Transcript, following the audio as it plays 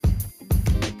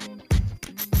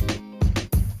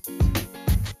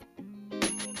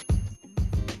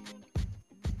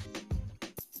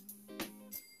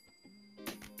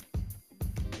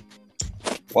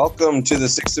Welcome to the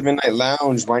 6 to Midnight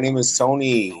Lounge. My name is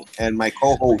Tony, and my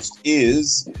co-host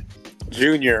is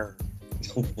Junior.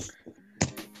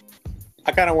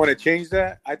 I kind of want to change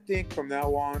that. I think from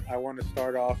now on, I want to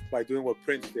start off by doing what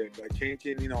Prince did, by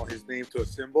changing, his name to a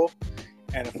symbol.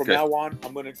 And from now on,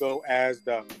 I'm going to go as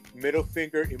the middle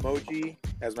finger emoji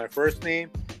as my first name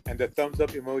and the thumbs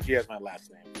up emoji as my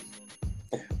last name.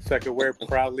 So I could wear it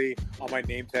proudly on my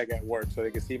name tag at work so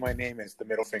they can see my name as the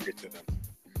middle finger to them.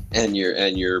 And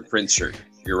your Prince shirt,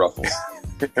 your ruffles.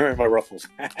 My ruffles.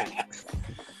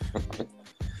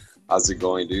 How's it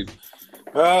going, dude?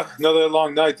 Another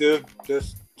long night, dude.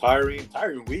 Just tiring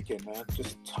weekend, man.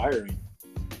 Just tiring.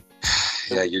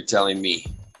 Yeah, you're telling me.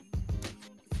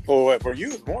 Oh, for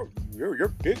you, it's more. You're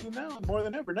busy now, more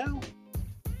than ever now.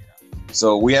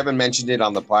 So we haven't mentioned it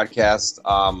on the podcast.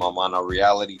 I'm on a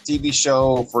reality TV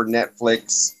show for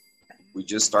Netflix. We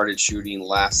just started shooting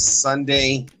last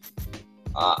Sunday.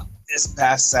 This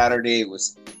past Saturday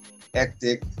was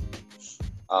hectic.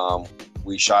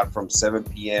 We shot from 7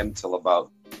 p.m. till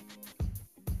about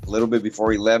a little bit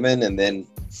before 11, and then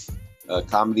a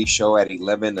comedy show at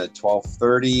 11 to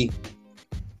 12:30,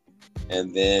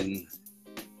 and then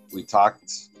we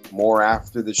talked more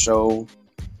after the show.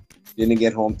 Didn't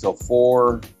get home till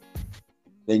 4.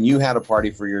 Then you had a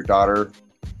party for your daughter.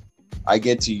 I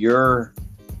get to your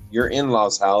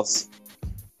in-laws' house,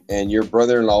 and your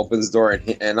brother-in-law opens the door,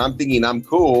 and I'm thinking I'm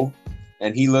cool,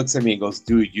 and he looks at me and goes,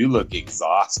 "Dude, you look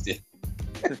exhausted."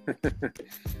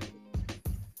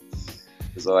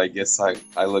 So I guess I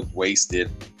look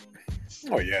wasted.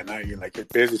 Oh yeah, now you're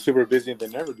busy, super busy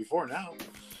than ever before now.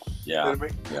 Yeah,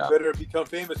 better become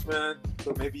famous, man.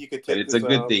 So maybe you could take. But it's a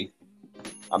good thing.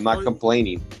 I'm not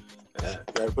complaining. Yeah,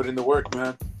 gotta put in the work,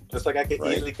 man. Just like I could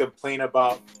easily complain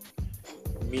about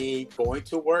me going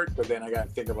to work, but then I gotta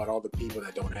think about all the people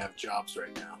that don't have jobs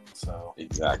right now. So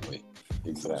exactly.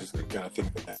 So just gotta think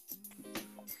of that.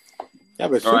 Yeah,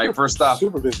 but all right. First off,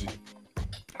 super busy.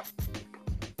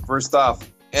 First off,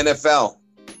 NFL.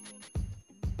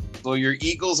 So your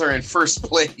Eagles are in first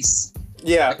place.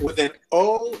 Yeah, with an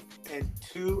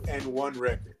 0-2-1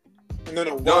 record. No, a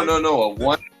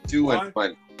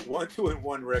 1-2-1.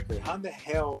 1-2-1 record. How in the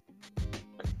hell?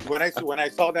 When I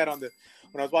saw that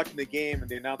when I was watching the game and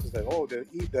the announcers like, "Oh, the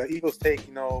Eagles take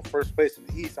first place in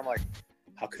the East," I'm like,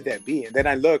 how could that be? And then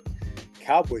I look,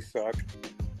 Cowboys suck,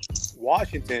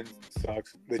 Washington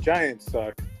sucks, the Giants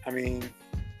suck. I mean,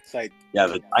 it's like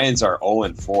the Giants are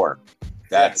 0-4.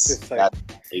 That's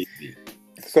crazy.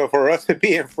 So for us to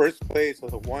be in first place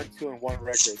with a 1-2-1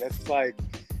 record, that's like,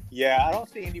 I don't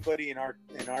see anybody in our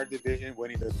division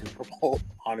winning the Super Bowl,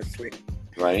 honestly.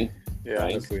 Right? Yeah,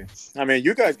 right. Honestly. I mean,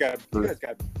 you guys got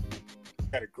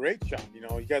a great shot. You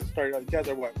guys started. You guys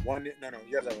are what? You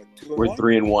guys are what? 2-1. We're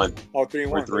 3-1. Oh, 3-1.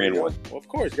 We're 3-1. Well, of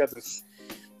course, you got this.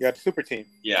 You got the super team.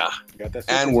 Yeah. You got that.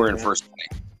 And we're in first place.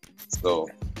 So.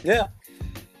 Yeah.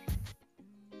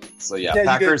 So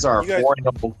Packers are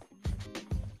 4-0.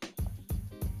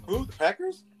 Who? The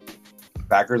Packers?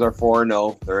 Packers are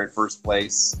 4-0. They're in first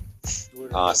place.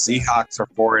 Seahawks are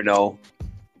 4-0.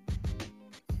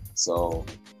 So,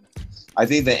 I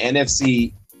think the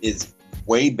NFC is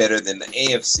way better than the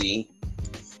AFC.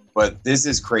 But this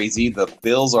is crazy. The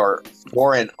Bills are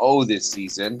 4-0 this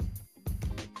season.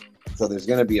 So there's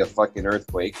going to be a fucking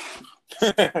earthquake.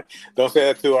 Don't say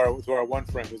that to our one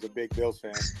friend who's a big Bills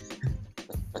fan.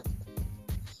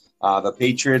 The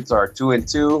Patriots are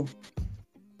 2-2.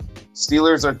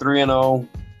 Steelers are 3-0.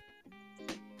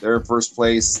 They're in first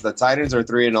place. The Titans are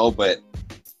 3-0, but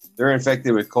they're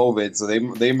infected with COVID, so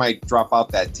they might drop out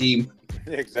that team.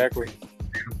 Exactly.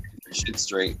 Shit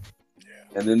straight.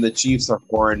 Yeah. And then the Chiefs are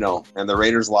 4-0, and the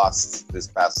Raiders lost this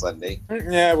past Sunday.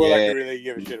 Yeah, well, I can really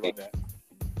give a shit about that.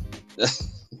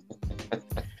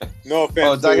 No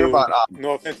offense.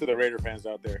 No offense to the Raider fans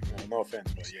out there. No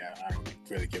offense, but I don't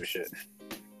really give a shit.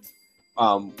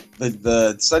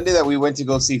 The Sunday that we went to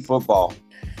go see football,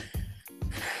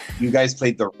 you guys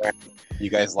played the Rams. You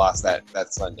guys lost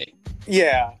that Sunday.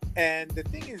 Yeah, and the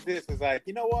thing is like,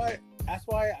 you know what? That's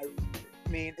why I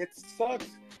mean, it sucks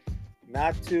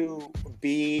not to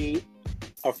be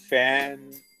a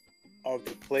fan of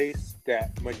the place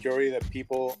that majority of the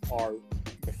people are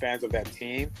the fans of that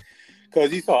team.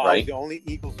 Because you saw I was the only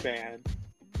Eagles fan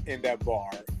in that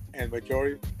bar, and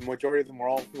majority of them were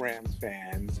all Rams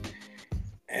fans.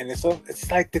 And it's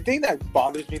like the thing that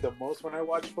bothers me the most when I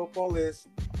watch football is,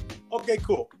 okay,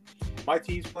 cool. My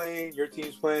team's playing, your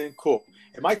team's playing, cool.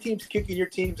 And my team's kicking your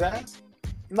team's ass.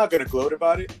 I'm not going to gloat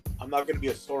about it. I'm not going to be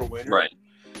a sore winner. Right.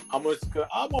 I'm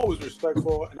always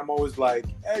respectful, and I'm always like,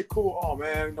 hey, cool. Oh,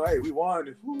 man, hey, we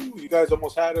won. Woo, you guys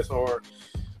almost had us. Or,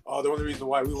 the only reason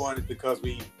why we won is because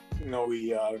we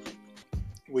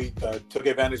took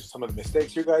advantage of some of the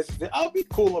mistakes you guys did. I'll be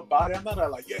cool about it. I'm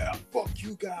not like, yeah, fuck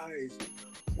you guys.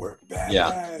 We're bad.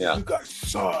 Yeah. You guys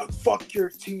suck. Fuck your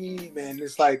team. And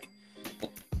it's like,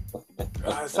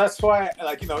 that's why,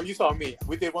 like, you saw me.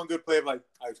 We did one good play of, like,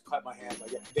 I clapped my hands.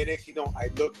 Like, yeah. Then next, I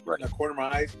looked in the corner of my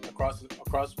eyes across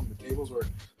from the tables where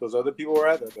those other people were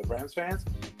at, the Rams fans,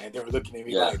 and they were looking at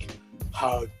me like,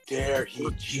 how dare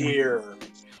he cheer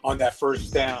on that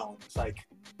first down? It's like,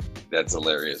 that's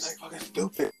hilarious. It's like fucking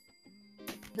stupid.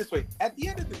 This way, at the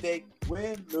end of the day,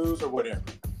 win, lose, or whatever,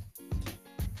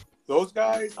 those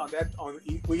guys on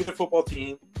either football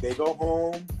team, they go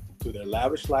home to their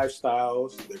lavish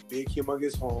lifestyles, their big,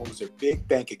 humongous homes, their big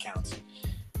bank accounts.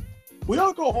 We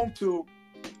all go home to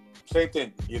same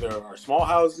thing, either our small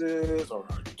houses or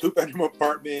our 2-bedroom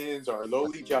apartments or our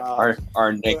lowly jobs.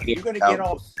 Our negative. You're gonna get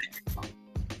all,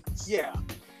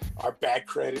 our bad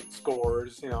credit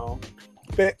scores,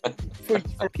 But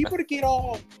for people to get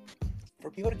all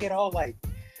like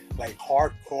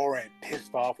hardcore and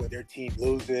pissed off when their team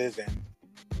loses, and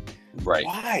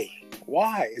why?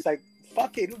 It's like,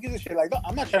 fuck it, who gives a shit? Like,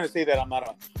 I'm not trying to say that I'm not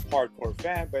a hardcore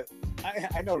fan, but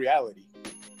I know reality.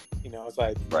 It's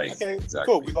like, okay, exactly.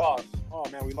 Cool, we lost. Oh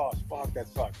man, we lost. Fuck, that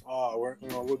sucks. Oh,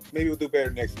 maybe we'll do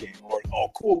better next game. Or, oh,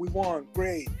 cool, we won.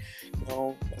 Great.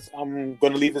 I'm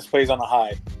gonna leave this place on a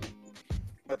high.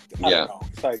 But I don't know.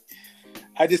 It's like,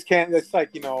 I just can't. It's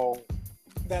like, that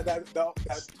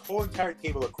whole entire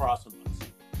table across from us.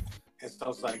 And so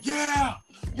it's like, yeah.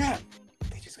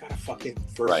 They just got a fucking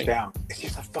first down. It's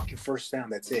just a fucking first down.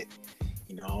 That's it.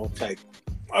 It's like,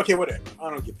 okay, whatever. I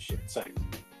don't give a shit. It's like,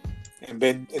 and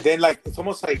then like, it's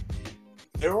almost like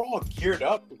they're all geared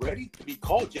up, ready to be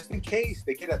called just in case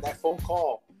they get that phone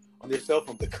call on their cell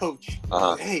phone. The coach,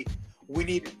 hey, we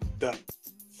need the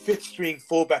 5th string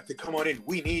fullback to come on in.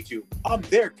 We need you. I'm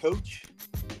there, coach.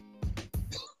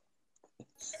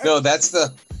 No, that's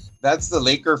the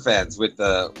Laker fans with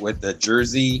the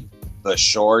jersey, the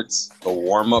shorts, the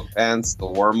warm-up pants, the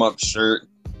warm-up shirt,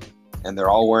 and they're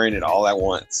all wearing it all at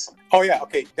once. Oh yeah,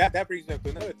 okay. That brings me up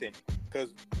to another thing, because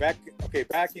back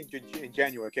in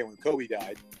January, okay, when Kobe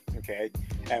died, okay,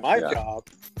 at my job,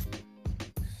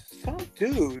 some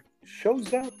dude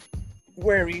shows up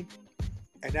wearing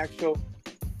an actual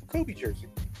Kobe jersey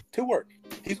to work.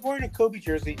 He's wearing a Kobe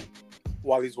jersey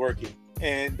while he's working.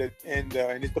 And in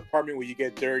this department where you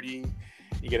get dirty,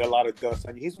 you get a lot of dust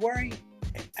on you, he's wearing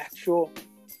an actual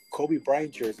Kobe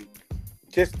Bryant jersey.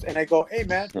 And I go, hey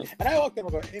man, and I walked him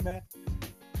and go, hey man,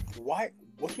 why?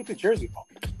 What's with the jersey? Oh,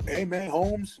 hey man,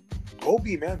 Holmes,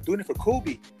 Kobe, man, I'm doing it for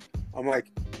Kobe. I'm like,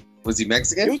 was he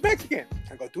Mexican? He was Mexican.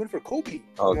 I go, doing it for Kobe.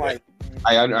 Oh, okay.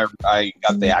 I'm like, I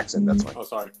got the accent. That's fine. Oh,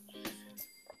 sorry.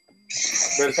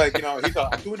 But it's like, he's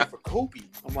like, I'm doing it for Kobe.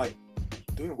 I'm like,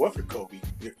 doing what for Kobe?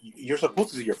 You're supposed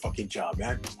to do your fucking job,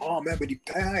 man. Oh man, but he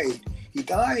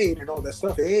died and all that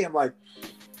stuff. Hey, I'm like,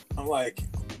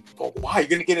 but why? You're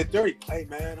gonna get it dirty? Hey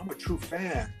man, I'm a true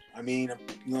fan. I mean,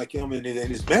 like, in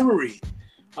his memory.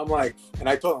 I'm like, and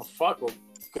I told him, fuck, well,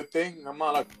 good thing I'm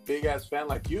not a big ass fan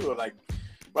like you. Like,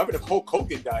 why would if Hulk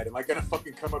Hogan died? Am I gonna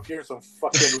fucking come up here in some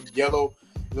fucking yellow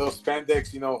little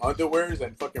spandex, underwears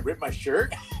and fucking rip my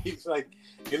shirt? He's like,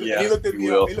 he looked at me,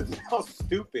 he looked at me all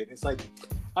stupid. It's like,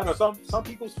 I don't know, some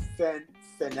people's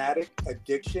fanatic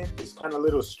addiction is kind of a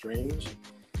little strange,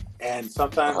 and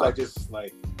sometimes I just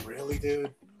like, really,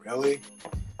 dude, really?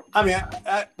 I mean,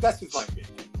 that's just my opinion.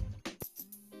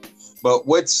 But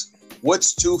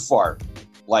what's too far?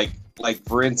 Like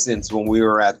for instance, when we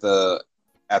were at the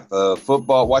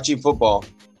football, watching football,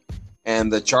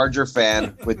 and the Charger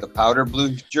fan with the powder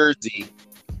blue jersey,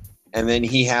 and then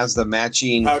he has the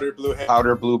matching powder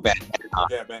blue bandana.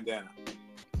 Yeah, bandana.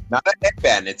 Not a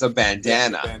headband, it's a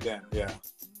bandana. Yeah, bandana, yeah.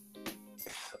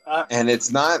 And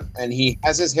it's not, and he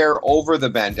has his hair over the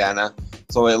bandana,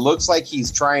 so it looks like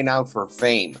he's trying out for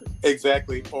fame.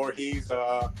 Exactly, or he's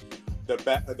the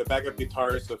backup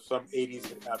guitarist of some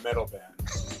 80s metal band.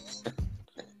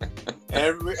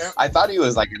 I thought he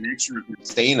was like an extra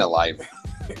staying alive.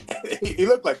 He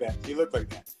looked like that.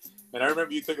 And I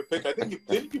remember you took a picture. I think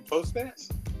didn't you post that?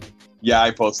 Yeah,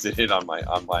 I posted it on my.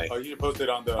 Oh, you posted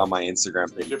on my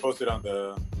Instagram page. You should post it on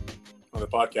the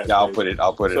podcast. Yeah, I'll put it so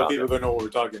on people gonna know what we're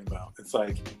talking about. It's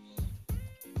like,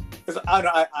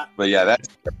 but yeah, that's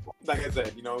like I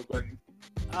said. When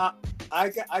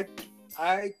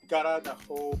I got out of the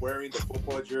whole wearing the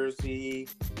football jersey,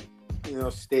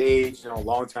 stage, a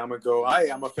long time ago.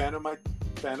 I'm a fan of my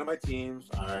teams.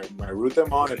 I root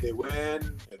them on. If they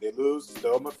win, if they lose,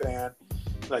 still I'm a fan.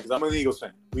 like, 'cause I'm an Eagles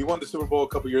fan. We won the Super Bowl a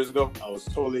couple years ago. I was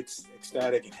totally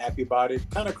ecstatic and happy about it.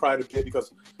 Kind of cried a bit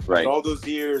because all those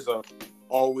years of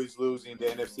always losing the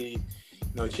NFC,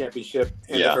 championship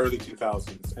in the early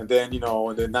 2000s, and then in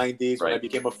the 90s when I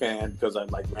became a fan because I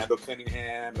like Randall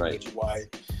Cunningham and Reggie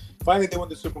White. Finally, they won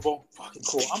the Super Bowl. Fucking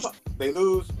cool. They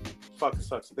lose. Fucking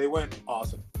sucks. They win.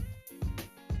 Awesome.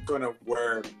 Gonna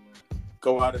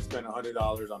go out and spend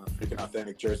 $100 on a freaking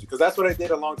authentic jersey because that's what I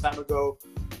did a long time ago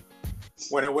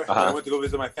when I went to go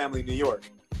visit my family in New York.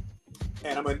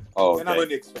 And I'm a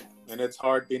Knicks fan, and it's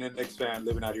hard being a Knicks fan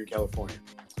living out here in California.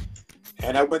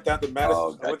 And I went down to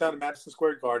Madison. I went down to Madison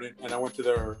Square Garden, and I went to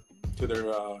their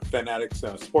Fanatics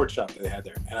sports shop that they had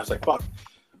there. And I was like, "Fuck,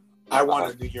 I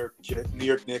want a New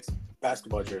York Knicks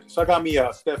basketball jersey." So I got me a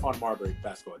Stephon Marbury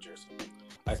basketball jersey.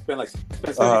 I spent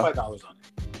 $75 on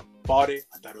it. Bought it.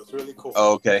 I thought it was really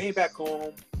cool. Came back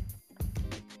home,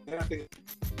 and I think,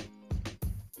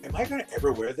 am I gonna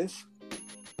ever wear this?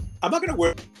 I'm not gonna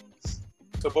wear.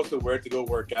 Supposed to wear it to go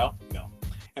work out? No.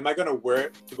 Am I gonna wear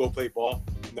it to go play ball?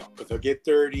 No, because they'll get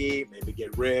dirty, maybe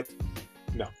get ripped.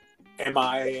 No. Am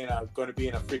I going to be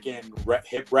in a freaking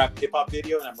hip hop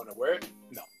video and I'm going to wear it?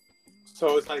 No.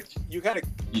 So it's like you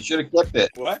should have kept it.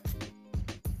 What?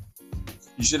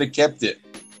 You should have kept it.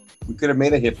 We could have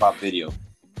made a hip hop video.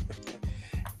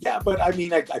 Yeah, but I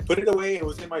mean, I put it away. It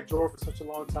was in my drawer for such a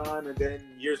long time, and then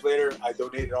years later, I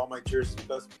donated all my jerseys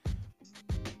because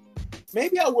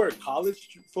maybe I'll wear a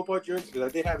college football jersey because I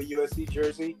did have a USC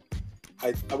jersey.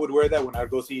 I would wear that when I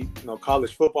would go see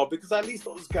college football because at least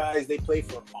those guys, they play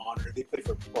for honor, they play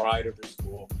for pride of their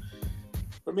school.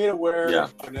 For me to wear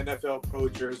an NFL pro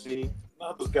jersey,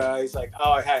 not those guys like,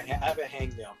 oh, I have a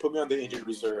hangnail, put me on the injured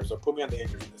reserves or put me on the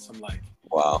injured list. I'm like,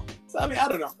 wow. So, I mean, I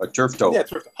don't know. A turf toe. Yeah,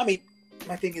 turf toe. I mean,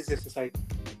 my thing is this: it's like,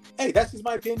 hey, that's just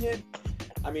my opinion.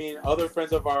 I mean, other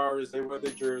friends of ours, they wear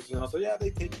their jerseys, and also, they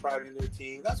take pride in their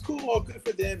team. That's cool, good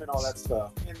for them, and all that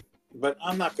stuff. But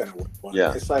I'm not gonna wear one.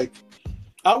 Yeah. It's like,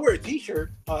 I'll wear a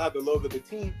T-shirt. I'll have the logo of the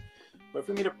team. But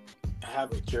for me to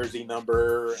have a jersey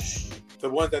number, the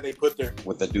ones that they put there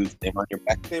with the dude's name on your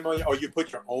back, or you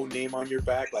put your own name on your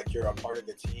back, like you're a part of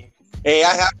the team. Hey,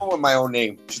 I have one with my own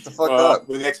name. Shut the fuck up.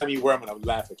 The next time you wear them, I'm gonna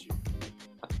laugh at you.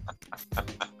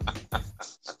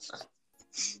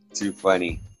 Too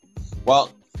funny.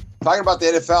 Well, talking about the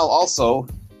NFL, also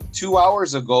 2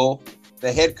 hours ago,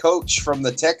 the head coach from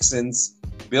the Texans,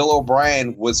 Bill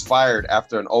O'Brien, was fired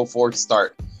after an 0-4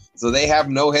 start. So they have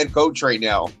no head coach right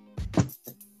now.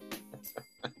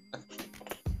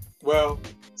 Well,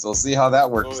 so we'll see how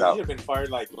that works out. He had been fired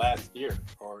like last year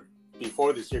or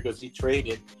before this year because he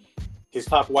traded his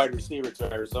top wide receiver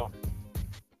to Arizona.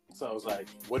 So I was like,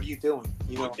 what are you doing?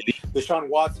 Deshaun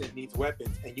Watson needs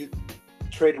weapons, and you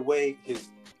trade away his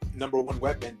number one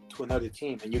weapon to another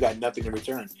team, and you got nothing in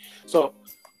return. So,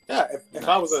 yeah, if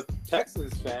I was a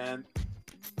Texans fan,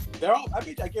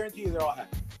 I guarantee you they're all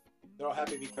happy. They're all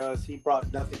happy because he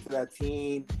brought nothing to that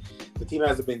team. The team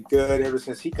hasn't been good ever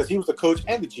since because he was the coach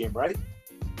and the GM, right?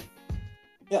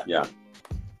 Yeah. Yeah.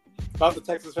 If I was a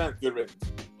Texans fan, good riddance.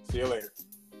 See you later.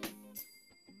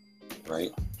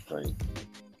 Right.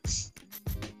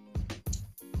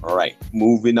 All right,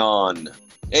 moving on.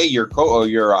 Hey, your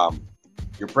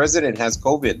president has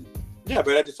COVID. Yeah,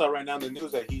 but I just saw right now in the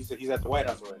news that he's at the White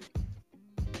House already.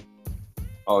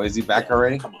 Oh, is he back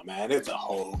already? Come on, man. It's a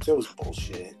hoax. It was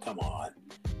bullshit. Come on.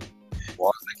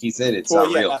 Well, like he said, it's not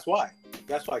real. That's why.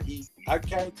 I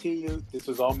guarantee you this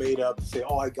was all made up to say,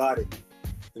 oh, I got it.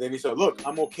 And then he said, look,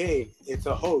 I'm okay. It's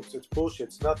a hoax. It's bullshit.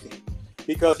 It's nothing.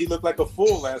 Because he looked like a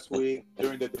fool last week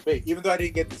during the debate. Even though I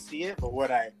didn't get to see it, but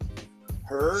what I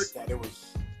heard, that it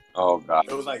was... Oh, God.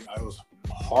 It was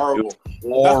horrible. It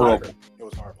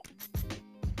was horrible.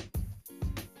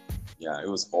 Yeah, it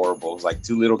was horrible. It was like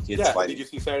two little kids fighting. Did you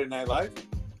see Saturday Night Live?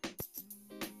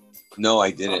 No, I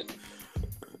didn't.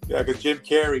 Yeah, because Jim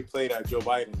Carrey played Joe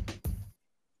Biden.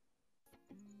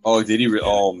 Oh, did he?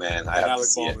 Oh, man. I have to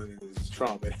see it. Is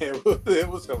Trump. And it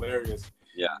was hilarious.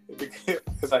 Yeah.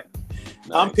 It's like,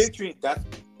 nice. I'm picturing that's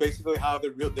basically how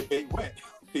the real debate went.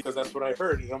 Because that's what I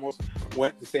heard. It almost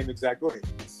went the same exact way.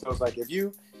 So it's like, if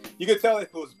you could tell if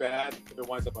it was bad if it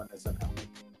winds up on SNL.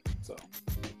 So.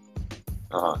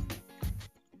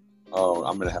 Oh,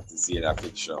 I'm gonna have to see it after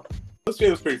the show. It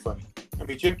was pretty funny. I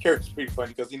mean, Jim Carrey's pretty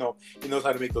funny because he knows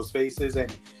how to make those faces,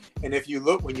 and if you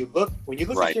look when you look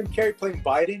at Jim Carrey playing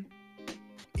Biden,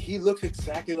 he looks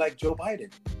exactly like Joe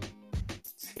Biden.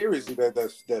 Seriously,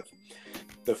 the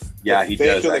he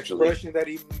facial does, expression that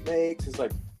he makes is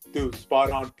like, dude, spot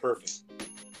on, perfect.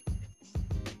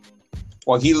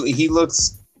 Well, he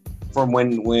looks from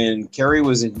when Carrey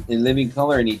was in Living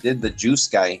Color and he did the Juice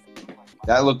guy.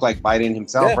 That looked like Biden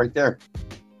himself right there.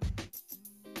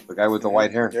 The guy with the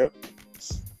white hair. Yep.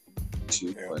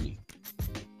 Too funny.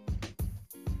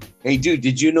 Hey, dude,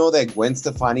 did you know that Gwen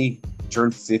Stefani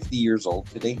turned 50 years old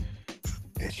today?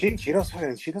 She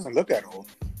doesn't look that old.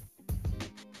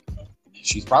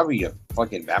 She's probably a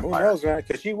fucking Who vampire. knows, man?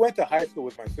 Because she went to high school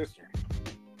with my sister.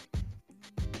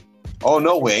 Oh,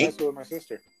 no She went to way. high school with my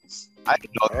sister. I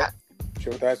didn't know that. She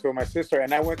went to high school with my sister,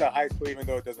 and I went to high school even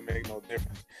though it doesn't make no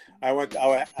difference. I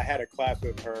had a class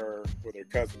with her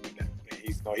cousin.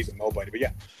 He's a nobody, but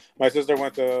yeah, my sister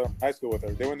went to high school with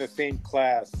her. They were in the same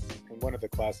class in one of the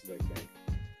classes, I think.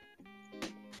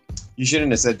 You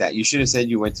shouldn't have said that. You should have said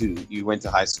you went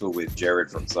to high school with Jared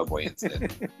from Subway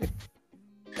instead.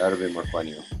 That would have been more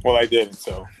funny. Well, I didn't,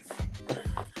 so.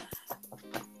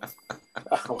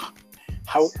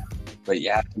 How? But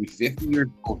yeah, to be 50 years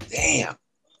old, damn.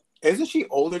 Isn't she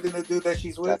older than the dude that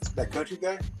she's with? That country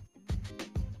guy?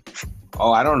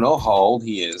 Oh, I don't know how old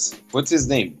he is. What's his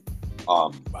name?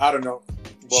 I don't know.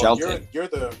 Well, Shelton. You're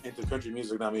into country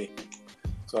music, not me.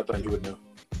 So I thought you would know.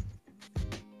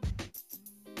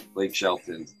 Blake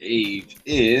Shelton's age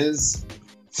is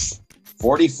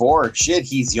 44. Shit,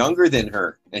 he's younger than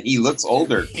her, and he looks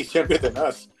older. He's younger than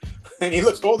us, and he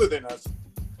looks older than us.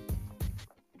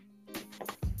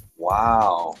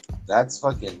 Wow, that's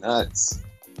fucking nuts.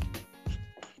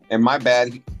 And my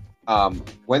bad,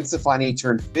 Gwen Stefani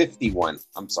turned 51.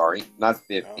 I'm sorry, not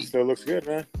 50. Still looks good,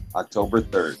 man. October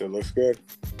 3rd. Still looks good.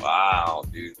 Wow,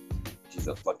 dude. She's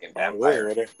a fucking I'm vampire.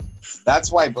 with it.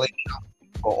 That's why Blake is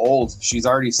so old. She's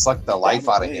already sucked the life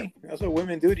out of him. That's what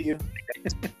women do to you.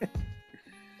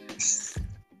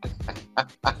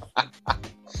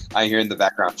 I hear in the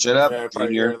background. Shut up, Yeah, I probably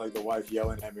Junior. hear like the wife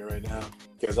yelling at me right now.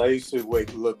 Because I used to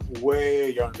look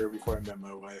way younger before I met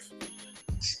my wife.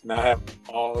 Now I have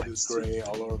all this gray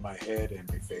all over my head and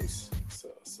my face. So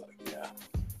it's like, yeah.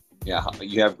 Yeah,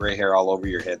 you have gray hair all over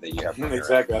your head that you have.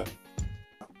 Exactly.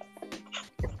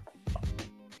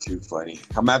 Too funny.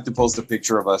 I'm gonna have to post a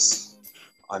picture of us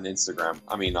on Instagram.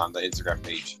 I mean, on the Instagram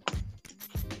page,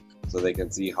 so they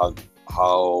can see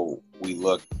how we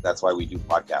look. That's why we do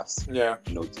podcasts. Yeah.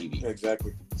 No TV.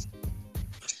 Exactly.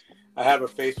 I have a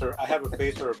face for a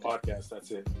podcast. That's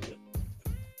it.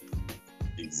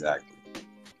 Exactly.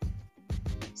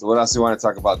 So, what else do you want to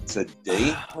talk about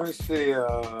today? Let me see.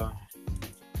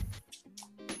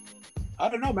 I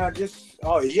don't know, man. You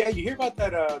hear about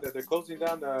that? That they're closing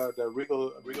down the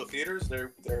Regal theaters.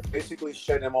 They're basically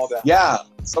shutting them all down. Yeah,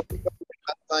 something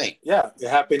last night. Yeah, it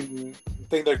happened. I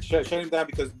think they're shutting them down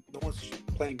because no one's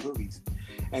playing movies,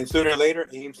 and sooner or later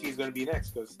AMC is going to be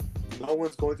next because no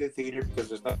one's going to the theater because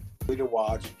there's nothing to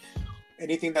watch.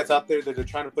 Anything that's out there that they're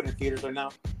trying to put in theaters right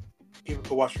now, people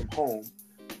can watch from home.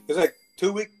 It's like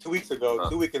 2 weekends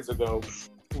ago.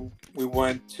 We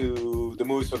went to the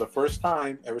movies for the first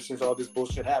time ever since all this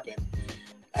bullshit happened.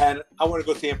 And I want to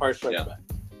go see Empire Strikes Back.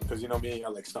 Because you know me, I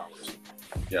like Star Wars.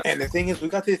 Yeah. And the thing is, we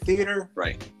got to the theater.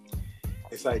 Right.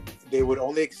 It's like they would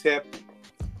only accept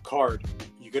card.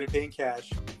 You couldn't pay in cash.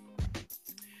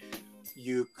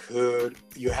 You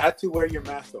had to wear your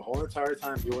mask the whole entire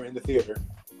time you were in the theater.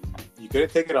 You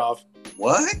couldn't take it off.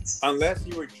 What? Unless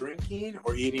you were drinking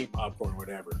or eating popcorn or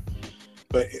whatever.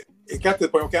 But it got to the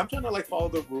point, okay, I'm trying to follow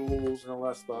the rules and all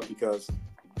that stuff because,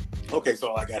 okay,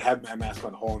 so I had my mask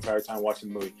on the whole entire time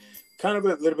watching the movie. Kind of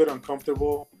a little bit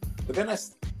uncomfortable. But then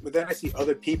I see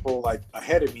other people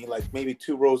ahead of me, maybe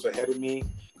 2 rows ahead of me,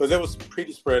 because it was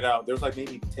pretty spread out. There was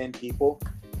maybe 10 people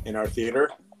in our theater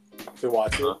to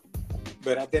watch it.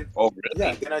 But then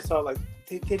I saw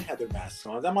they didn't have their masks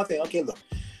on. I'm thinking, okay, look,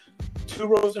 2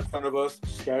 rows in front of us,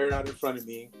 scattered out in front of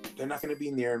me. They're not going to be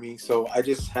near me. So I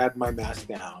just had my mask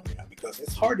down, because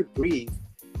it's hard to breathe,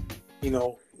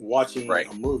 watching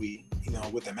a movie,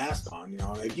 with a mask on,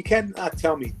 You cannot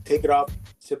tell me, take it off,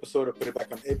 sip a soda, put it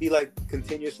back on. It'd be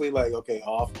continuously okay,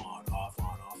 off, on, off,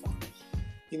 on, off,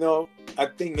 on. I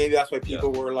think maybe that's why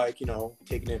people were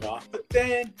taking it off. But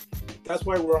then that's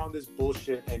why we're on this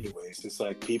bullshit anyways. It's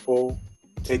people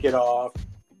take it off,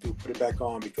 put it back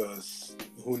on because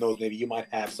who knows, maybe you might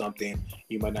have something,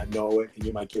 you might not know it, and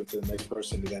you might give it to the next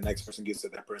person, and that next person gives it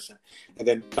to that person, and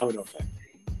then domino effect.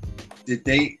 Did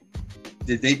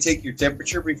they take your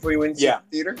temperature before you went to the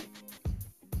theater?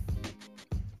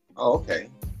 Oh, okay.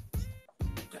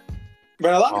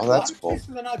 But a lot of places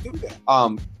are not doing that.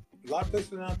 A lot of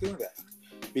places are not doing that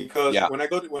because when I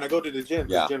go to the gym,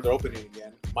 the gyms are opening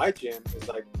again. My gym is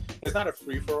it's not a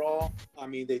free for all. I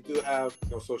mean, they do have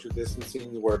social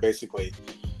distancing where basically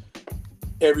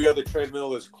every other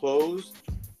treadmill is closed,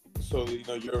 so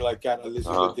you're got at least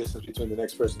a good distance between the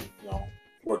next person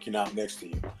working out next to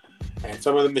you. And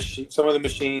some of the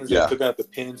machines, Yeah. they're picking up the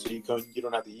pins, so you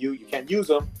don't have to you can't use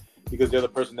them because the other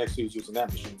person next to you is using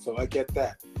that machine. So I get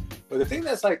that. But the thing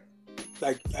that's like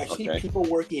I see people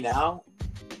working out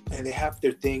and they have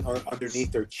their thing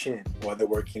underneath their chin while they're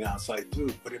working out. It's like,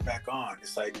 dude, put it back on.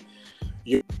 It's like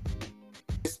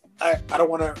I don't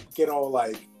want to get all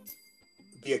like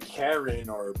be a Karen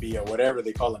or be a whatever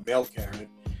they call a male Karen.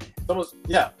 It's almost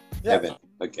Kevin.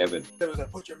 It was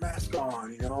like, put your mask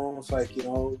on, It's like,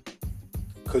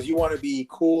 because you want to be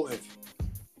cool. If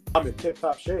I'm in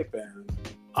tip-top shape and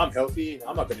I'm healthy,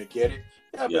 I'm not going to get it.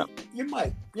 Yeah, but you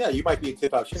might be in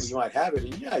tip-top shape. You might have it,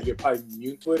 and you're probably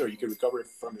immune to it, or you can recover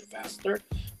from it faster.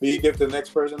 But you give it to the next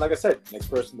person, like I said, next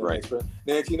person. Then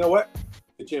next, you know what?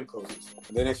 The gym closes.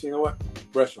 And then next, you know what?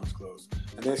 Restaurants close.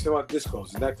 And then next, you know what? This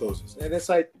closes, that closes. And it's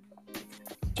like,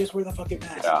 just wear the fucking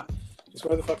mask. Yeah. Just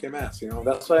wear the fucking mask,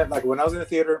 That's why, like, when I was in the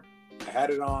theater, I had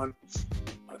it on.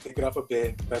 I take it off a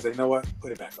bit. I said, you know what?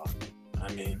 Put it back on.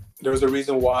 I mean, there was a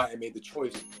reason why I made the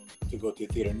choice to go to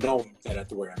the theater, knowing that I have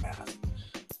to wear a mask.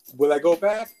 Will I go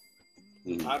back?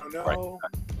 I don't know.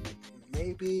 Right.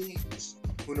 Maybe.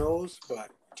 Who knows?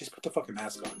 But just put the fucking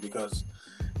mask on, because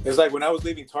it's like when I was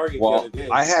leaving Target the other day.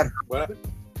 I had. What happened?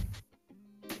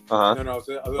 Uh-huh. No, I was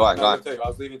going to tell you. I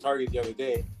was leaving Target the other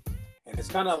day, and it's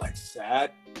kind of like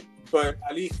sad. But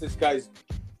at least this guy's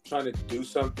trying to do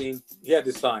something. He had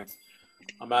this sign: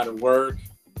 "I'm out of work.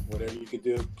 Whatever you could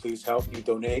do, please help me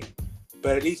donate."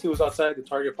 But at least he was outside the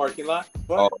Target parking lot.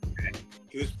 But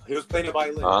he was playing a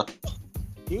violin. Uh-huh.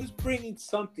 He was bringing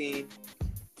something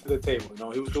to the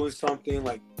table. He was doing something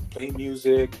like playing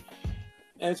music.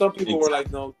 And some people were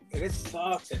like, "No," and it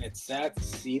sucks and it's sad to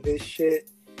see this shit.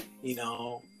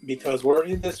 Because we're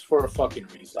in this for a fucking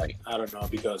reason. I don't know,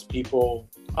 because people.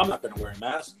 I'm not gonna wear a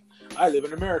mask. I live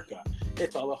in America.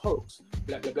 It's all a hoax.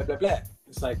 Blah, blah, blah, blah, blah.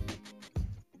 It's like,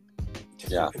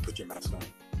 just fucking put your mask on.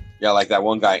 Yeah, like that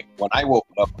one guy. When I woke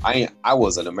up, I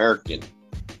was an American.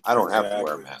 I don't have to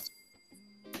wear a mask.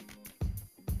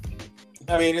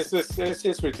 I mean, it's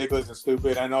just ridiculous and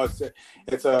stupid. I know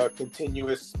it's a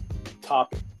continuous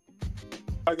topic.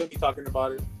 I'm going to be talking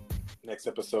about it next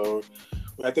episode.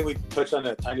 I think we touched on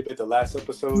it a tiny bit the last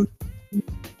episode.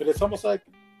 But it's almost like,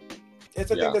 it's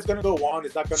a thing that's going to go on.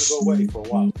 It's not going to go away for a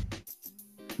while.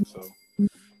 So.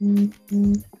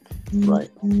 Right.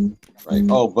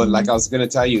 Oh, but like I was going to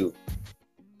tell you,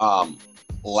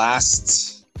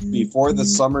 before the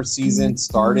summer season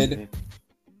started,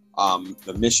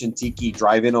 the Mission Tiki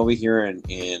Drive-In over here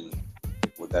in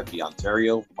would that be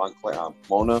Ontario, Montclair,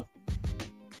 Mona?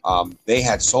 They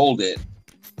had sold it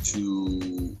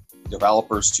to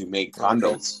developers to make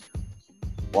condos.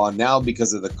 Well, now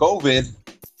because of the COVID,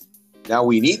 now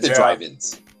we need the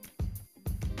drive-ins.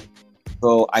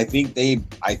 So I think they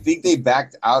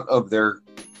backed out of their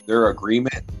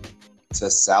agreement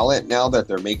to sell it now that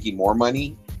they're making more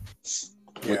money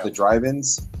with the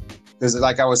drive-ins. Because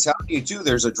like I was telling you too,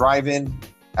 there's a drive-in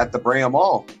at the Brea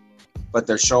Mall, but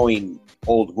they're showing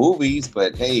old movies.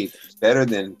 But hey, it's better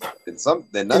than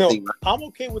nothing. I'm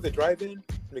okay with the drive-in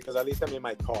because at least I'm in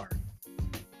my car.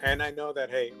 And I know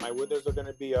that, hey, my windows are going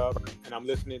to be up and I'm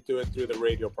listening to it through the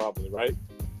radio probably, right?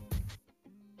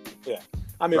 Yeah.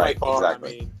 I'm in my car. Exactly.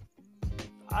 I mean,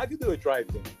 I could do a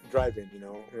drive-in,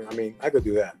 I mean, I could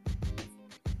do that.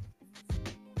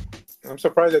 I'm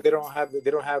surprised that they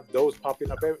don't have those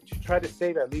popping up. Try to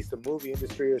save at least the movie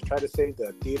industry, or try to save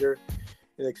the theater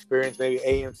experience, maybe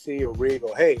AMC or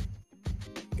Regal. Hey,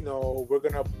 we're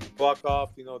going to block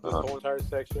off, this whole entire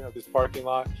section of this parking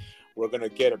lot. We're going to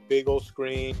get a big old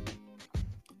screen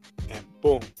and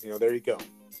boom, there you go.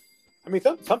 I mean,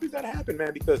 something's got to happen,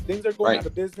 man, because things are going out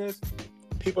of business.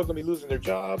 People are going to be losing their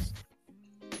jobs.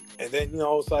 And then,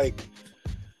 it's like,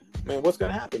 man, what's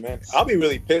going to happen, man? I'll be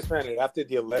really pissed, man, after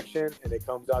the election and it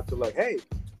comes out to like, hey,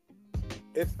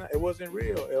 it wasn't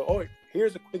real. Oh,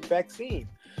 here's a quick vaccine.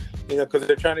 Because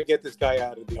they're trying to get this guy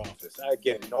out of the office. I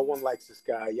get it. No one likes this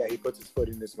guy. Yeah, he puts his foot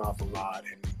in his mouth a lot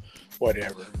and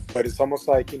whatever. But it's almost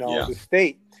like, the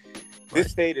state.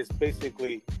 This state is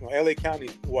basically, LA County,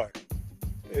 what?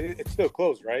 It's still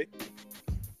closed, right?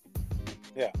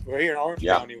 Yeah. We're here in Orange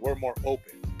County. We're more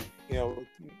open.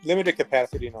 Limited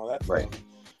capacity and all that stuff.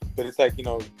 But it's like,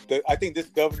 I think this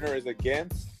governor is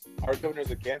against, our governor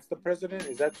is against the president.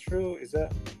 Is that true? Because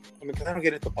I don't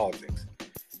get into politics.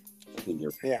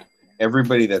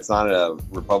 Everybody that's not a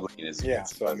Republican is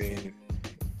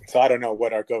so I don't know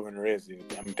what our governor is.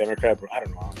 I'm a Democrat, but I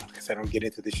don't know. Like I said, I don't get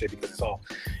into this shit because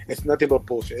it's nothing but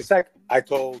bullshit. It's like I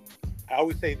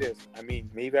always say this. I mean,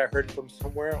 maybe I heard it from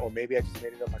somewhere or maybe I just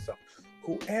made it up myself.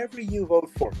 whoever you vote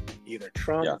for, either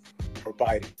Trump Yeah. or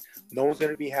Biden, no one's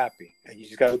going to be happy. And you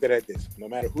just got to look at it this. No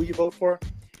matter who you vote for,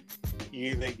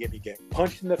 you're either going to get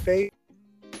punched in the face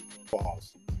or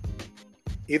balls.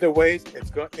 Either way,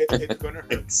 it's going to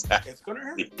hurt. Exactly. It's going to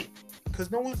hurt.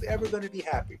 Because no one's ever going to be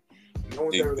happy. No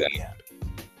one's ever going to be happy.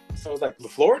 So it's like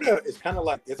Florida is kind of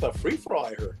like, it's a free-for-all,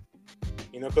 I heard.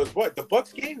 Because the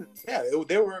Bucks game,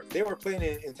 they were playing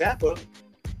in Tampa.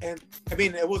 And I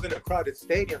mean, it wasn't a crowded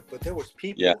stadium, but there was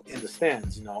people in the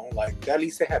stands. Like at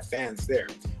least they have fans there.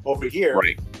 Over here,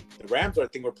 right. The Rams, I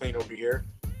think, were playing over here.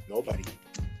 Nobody,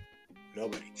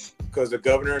 because the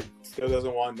governor still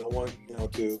doesn't want no one,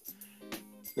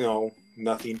 to,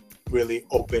 nothing really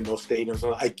open, no stadiums.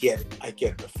 So I get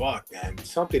it. The fuck, man,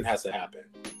 something has to happen.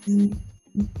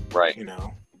 Right.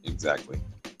 Exactly.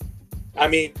 I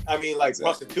mean, like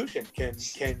prostitution can.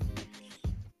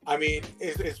 I mean,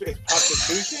 is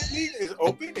prostitution is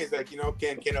open? Is like, can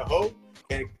a hoe,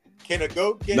 can a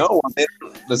goat get? No,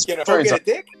 can a hoe get a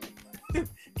dick?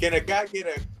 Can a guy get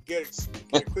a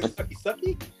quick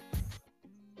sucky?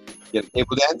 Get a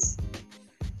table dance?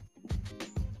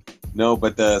 No,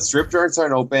 but the strip joints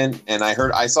aren't open, and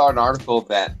I saw an article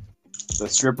that the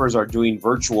strippers are doing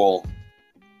virtual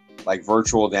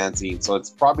dancing. So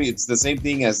it's the same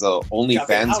thing as the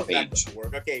OnlyFans page.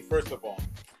 Work? Okay, first of all,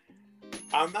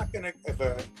 I'm not gonna if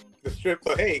the strip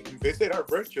club, hey, visit our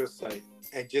virtual site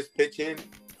and just pitch in.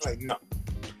 Like, no,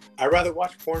 I'd rather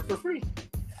watch porn for free.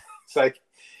 It's like,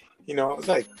 and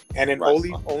then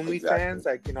OnlyFans,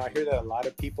 like, I hear that a lot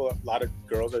of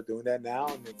girls are doing that now,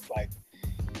 and it's like,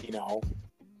 no.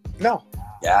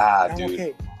 Yeah, I'm dude,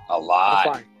 okay. a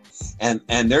lot.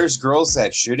 And there's girls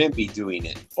that shouldn't be doing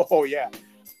it. Oh yeah.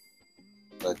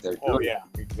 But they're doing Oh yeah,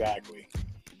 exactly.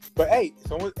 But hey,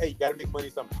 you gotta make money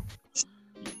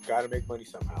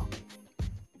somehow.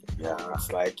 Yeah.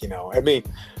 It's like, I mean,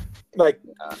 like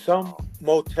some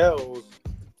motels.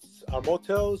 Are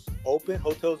motels open?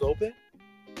 Hotels open?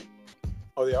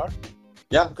 Oh, they are?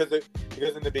 Yeah. Because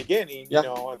in the beginning,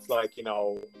 it's like,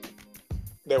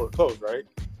 they were closed, right?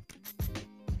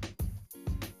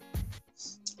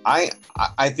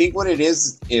 I think what it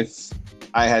is, if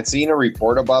I had seen a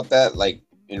report about that, like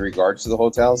in regards to the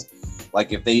hotels, like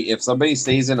if somebody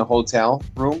stays in a hotel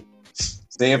room,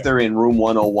 say if they're in room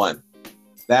 101,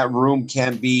 that room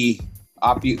can't be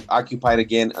occupied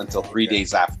again until 3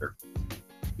 days after,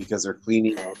 because they're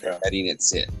cleaning and letting it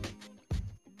sit.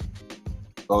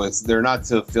 So they're not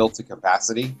to fill to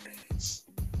capacity.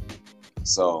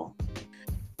 So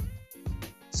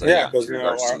yeah, because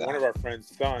one of our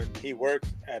friends' son, he works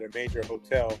at a major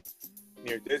hotel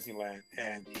near Disneyland,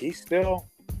 and he's still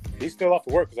off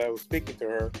of work. Because I was speaking to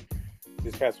her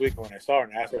this past week when I saw her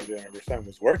and asked her if her son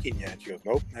was working yet. And she goes,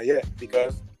 "Nope, not yet,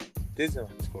 because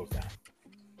Disneyland is closed down."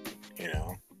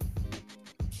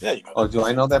 Yeah. Oh, do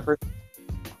I know that person?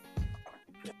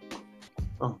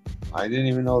 Oh, I didn't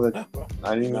even know that.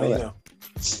 I didn't even know that.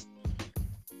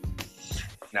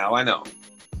 Now I know.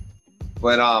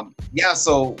 But yeah.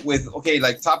 So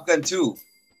like Top Gun 2,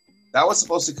 that was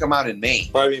supposed to come out in May.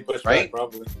 Probably being pushed back.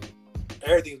 Probably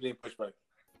everything's being pushed back.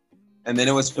 And then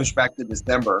it was pushed back to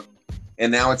December,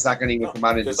 and now it's not going to even come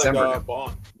out in December. Like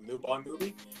Bond, the new Bond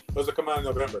movie, supposed to come out in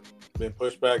November. Been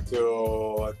pushed back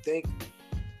to I think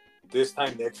this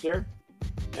time next year,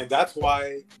 and that's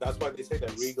why they say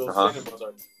that Regal cinemas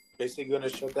are basically going to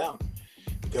shut down,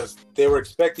 because they were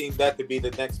expecting that to be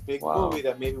the next big movie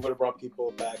that maybe would have brought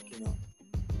people back,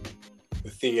 the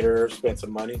theater, spent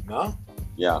some money. No.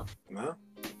 Yeah. No.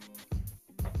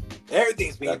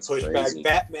 Everything's being pushed back.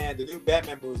 Batman, the new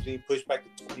Batman movie is being pushed back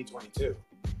to 2022.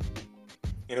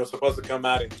 And it was supposed to come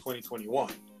out in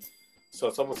 2021. So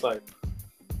it's almost like...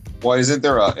 Well, isn't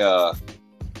there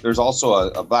there's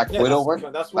also a Black Widow one?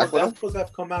 That's supposed to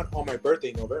have come out on my birthday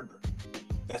in November.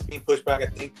 That's being pushed back, I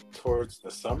think, towards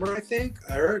the summer, I think.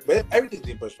 I heard. But everything's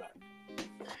being pushed back.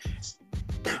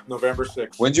 November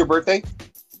 6th. When's your birthday?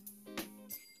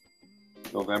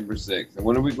 November 6th. And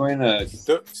when are we going to...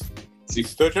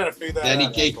 Still trying to figure that Danny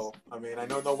out. K. I mean, I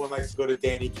know no one likes to go to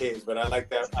Danny K's, but I like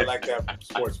that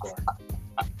sports bar.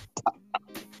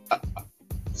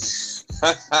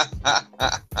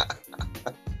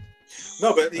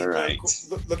 No, but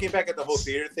looking back at the whole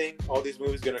theater thing, all these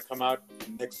movies gonna come out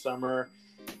next summer.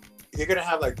 You're gonna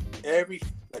have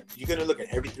you're gonna look at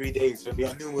every 3 days. There'll be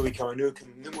a new movie coming, new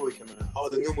movie coming out. Oh,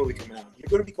 the new movie coming out. You're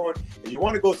gonna be going. If you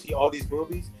want to go see all these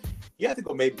movies, you have to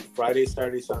go maybe Friday,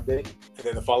 Saturday, Sunday, and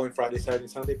then the following Friday, Saturday,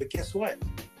 Sunday. But guess what?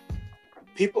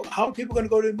 How are people going to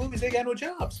go to the movies? They got no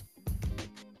jobs.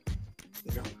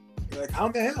 You're like, how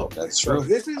in the hell? That's true.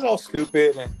 This is all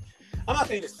stupid, and I'm not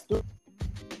saying it's stupid.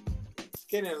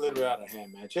 getting a little bit out of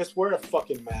hand, man. Just wear a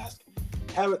fucking mask.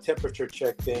 Have a temperature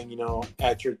check thing,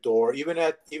 at your door. Even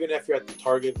if you're at the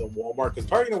Target, the Walmart, because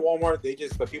Target and Walmart,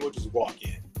 the people just walk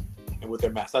in and with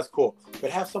their mask. That's cool.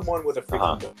 But have someone with a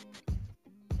freaking gun.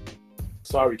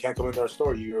 Sorry, you can't come into our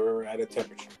store. You're at a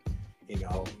temperature.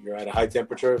 You're at a high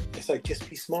temperature. It's like, just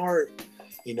be smart.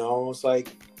 It's like,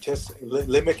 just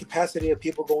limit capacity of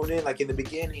people going in, like in the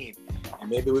beginning. And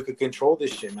maybe we could control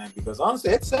this shit, man. Because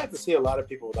honestly, it's sad to see a lot of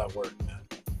people without work, man.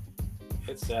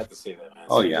 It's sad to see that,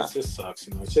 man. Yeah. It just sucks,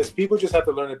 It's just, people just have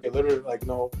to learn to be literally, like,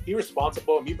 be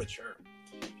responsible and be mature.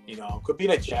 Could be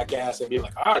a jackass and be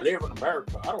like, I live in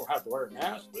America. I don't have to wear a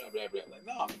mask. Blah, blah, blah. Like,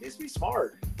 no, just be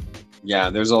smart. Yeah,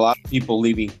 there's a lot of people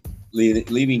leaving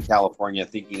California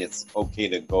thinking it's okay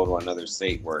to go to another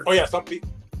state where. Oh, yeah,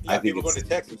 people going to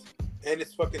Texas. And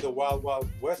it's fucking the wild, wild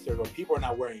west there, where people are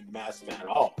not wearing masks at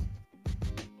all.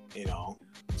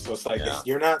 So it's like,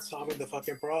 you're not solving the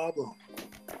fucking problem.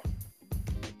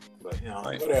 But,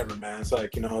 right. Whatever, man. It's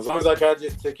like, as long as I try to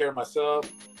just take care of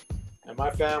myself and my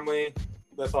family,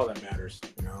 that's all that matters,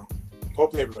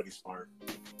 Hopefully everybody's smart.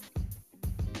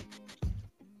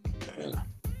 Yeah.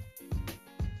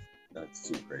 That's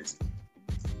too crazy.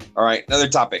 All right, another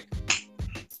topic.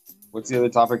 What's the other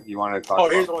topic you want to talk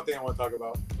about? Here's the one thing I want to talk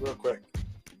about real quick.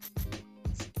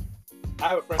 I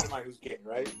have a friend of mine who's gay,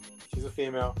 right? She's a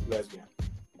female lesbian.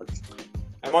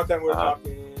 And one time we were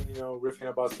talking, riffing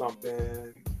about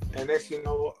something. And next,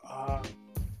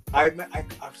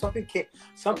 something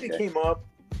came up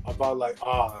about like,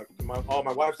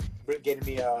 my wife's getting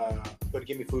me going to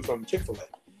give me food from Chick-fil-A,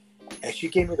 and she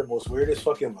gave me the most weirdest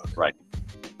fucking look. Right.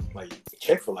 Like,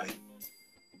 Chick-fil-A,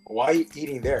 why are you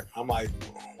eating there? I'm like,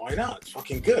 why not? It's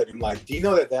fucking good. I'm like, do you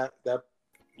know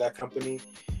that company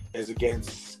is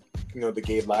against the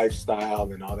gay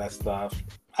lifestyle and all that stuff?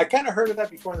 I kind of heard of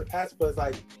that before in the past, but it's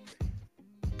like,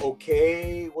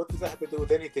 okay, what does that have to do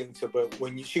with anything? So, but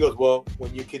she goes, well,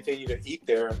 when you continue to eat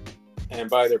there and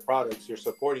buy their products, you're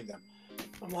supporting them.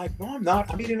 I'm like, no, I'm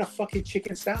not. I'm eating a fucking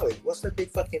chicken salad. What's the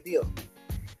big fucking deal?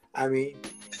 I mean,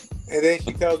 and then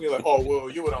she tells me like, oh, well,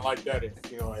 you wouldn't like that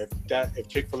if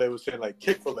Chick-fil-A was saying like,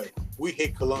 Chick-fil-A, we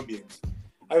hate Colombians.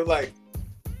 I was like,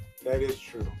 that is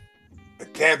true.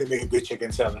 But damn, they make a good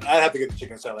chicken salad. I'd have to get the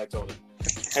chicken salad, I told her.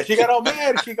 And she got all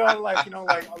mad. She got like,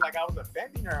 like I was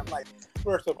offending her. I'm like,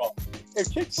 first of all,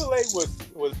 if Chick-fil-A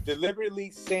was deliberately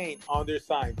saying on their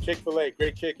sign, Chick-fil-A,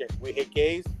 great chicken, we hate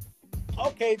gays,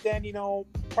 okay, then,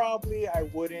 probably I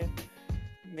wouldn't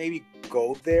maybe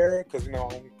go there because, a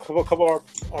couple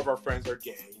of our friends are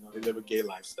gay. They live a gay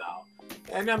lifestyle.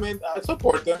 And, I mean, I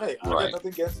support them. Hey, I got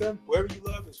nothing against them. Whoever you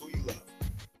love is who you love.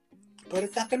 But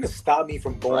it's not going to stop me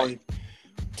from going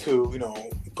to,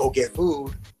 go get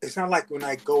food. It's not like when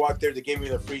I go out there, they give me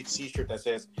the free t-shirt that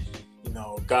says,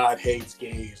 God hates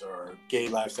gays or gay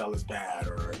lifestyle is bad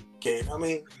or gay. I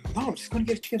mean, no, I'm just going to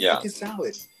get a chicken fucking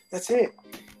salad. That's it.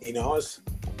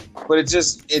 But it's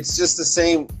just the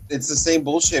same. It's the same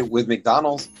bullshit with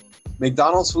McDonald's.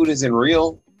 McDonald's food isn't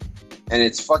real, and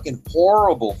it's fucking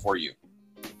horrible for you.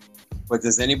 But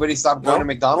does anybody stop going to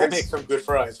McDonald's? They make some good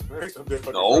fries. Fries.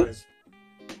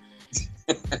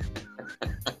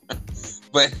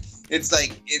 But it's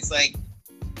like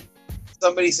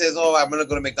somebody says, "Oh, I'm gonna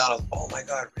go to McDonald's." Oh my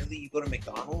God, really? You go to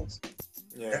McDonald's?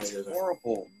 Yeah, that's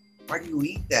horrible. Why do you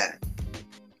eat that?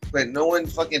 But no one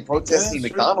fucking protesting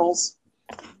McDonald's.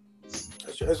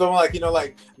 It's almost like no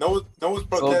one's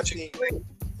protesting.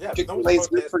 No one's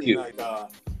protesting like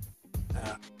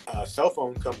cell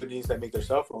phone companies that make their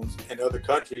cell phones in other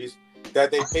countries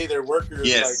that they pay their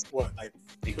workers like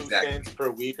 2 cents per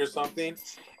week or something.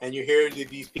 And you hear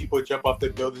these people jump off the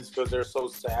buildings because they're so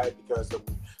sad because of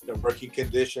their working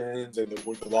conditions and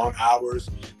the long hours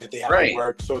that they have to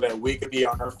work, so that we could be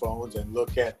on our phones and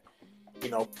look at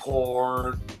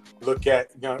porn, look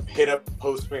at hit up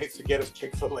Postmates to get us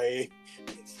Chick-fil-A.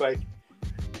 It's like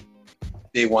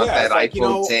they want that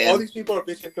iPhone 10. All these people are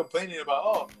bitching, complaining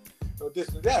about this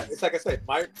and that. It's like I said,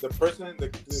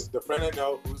 the friend I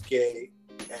know who's gay,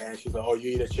 and she's like, oh,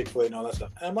 you eat at Chick-fil-A and all that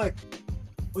stuff. And I'm like,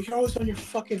 well, you're always on your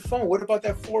fucking phone. What about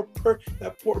that poor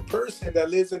person that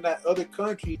lives in that other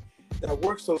country that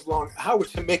works those long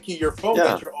hours to make you your phone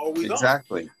that you're always on?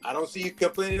 Exactly. I don't see you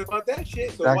complaining about that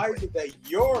shit. So why is it that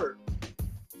your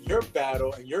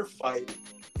battle and your fight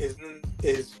is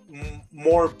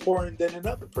more important than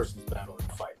another person's battle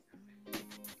and fight?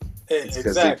 It's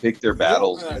because they pick their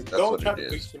battles. Don't try to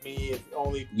preach to me if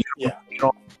only.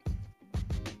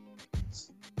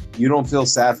 You don't feel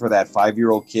sad for that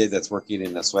 5-year-old kid that's working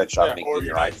in a sweatshop making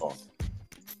your iPhone.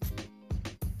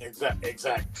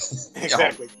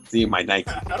 Exactly. See my Nike.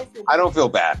 I don't feel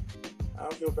bad. I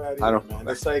don't feel bad either, man.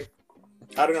 It's like,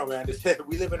 I don't know, man.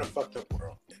 We live in a fucked up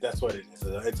world. That's what it is.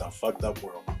 It's a fucked up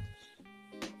world.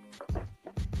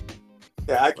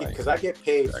 Yeah, because I get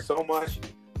paid so much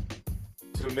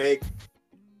to make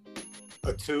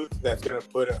a tooth that's gonna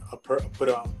put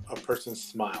a person's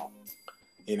smile.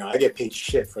 You know, I get paid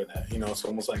shit for that. You know, it's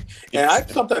almost like, and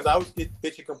sometimes I was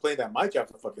bitch and complain that my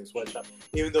job's a fucking sweatshop,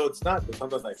 even though it's not. But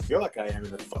sometimes I feel like I am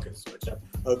in a fucking sweatshop,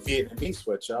 a Vietnamese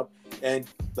sweatshop, and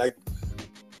like.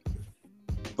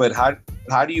 But how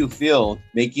do you feel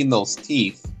making those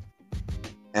teeth,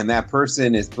 and that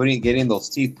person is getting those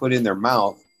teeth put in their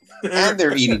mouth, and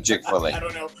they're eating Chick-fil-A? I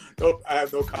don't know. Nope, I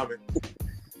have no comment.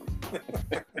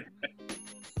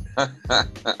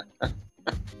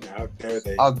 How dare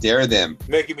they? How dare them?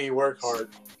 Making me work hard.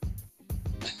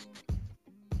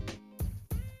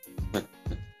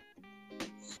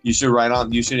 You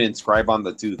should inscribe on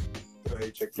the tooth.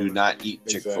 Chick-fil-A. Do not eat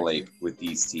Chick-fil-A with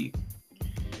these teeth.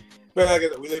 But like I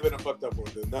said, we live in a fucked up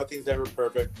world. Nothing's ever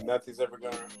perfect. Nothing's ever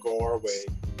gonna go our way.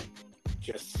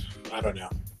 Just, I don't know.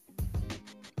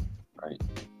 Right.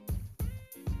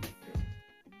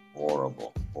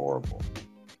 Horrible.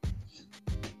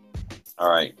 All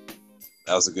right.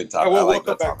 That was a good topic. We'll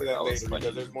come back to that later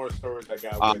because there's more stories I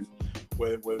got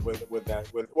with that.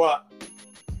 Well,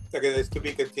 like it's to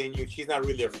be continued. She's not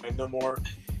really a friend no more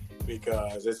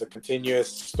because it's a continuous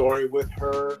story with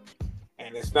her,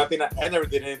 and it's nothing. I never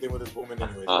did anything with this woman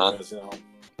anyway because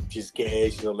she's gay,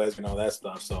 she's a lesbian, all that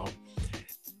stuff. So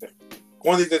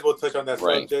one of these days we'll touch on that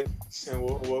subject, and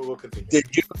we'll continue.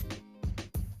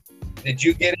 Did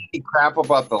you get any crap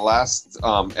about the last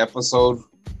episode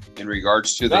in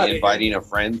regards to the inviting of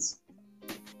friends?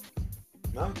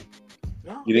 No.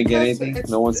 You didn't get anything?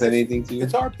 No one said anything to you?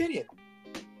 It's our opinion.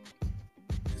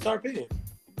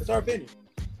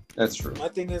 That's true. My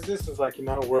thing is this is like,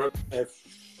 if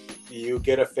you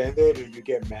get offended or you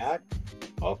get mad,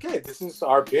 okay, this is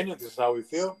our opinion. This is how we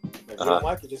feel. If you don't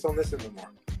like it, just don't listen anymore.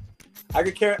 I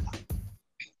could care.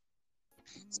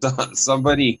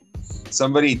 Somebody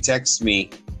texted me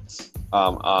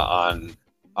on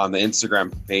the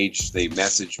Instagram page. They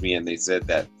messaged me and they said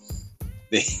that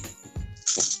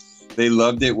they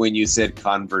loved it when you said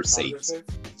conversate.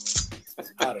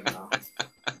 I don't know.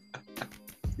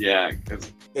 Yeah,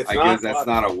 because I guess that's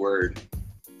not a word.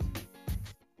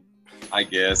 I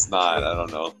guess not. I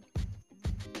don't know.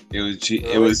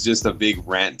 It was just a big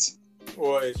rant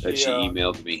that she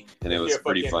emailed me, and it was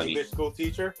pretty funny. English school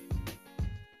teacher?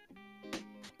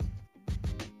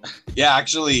 Yeah,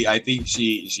 actually, I think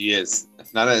she is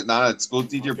not a school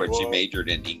teacher, but she majored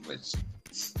in English.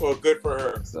 Well, good for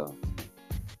her. So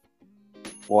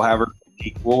we'll have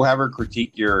her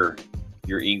critique your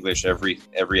English every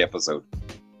episode.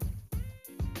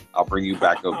 I'll bring you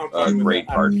back a grade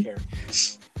card.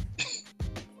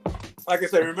 Like I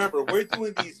said, remember we're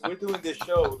doing this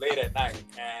show late at night,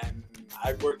 and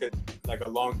I worked at like a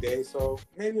long day, so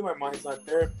maybe my mind's not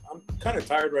there. I'm kind of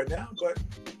tired right now, but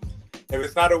if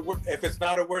it's not a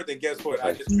word, then guess what?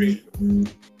 I just created a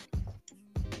word.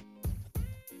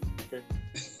 Okay.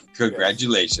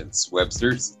 Congratulations, yes.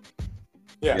 Webster's.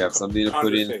 Yeah, you have something to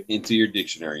put into your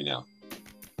dictionary now.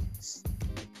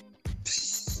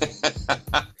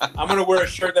 I'm gonna wear a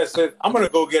shirt that says. I'm gonna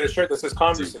go get a shirt that says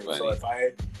 "Conversate." So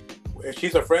if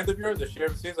she's a friend of yours, if she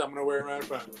ever sees it, I'm gonna wear it right in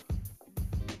front of her.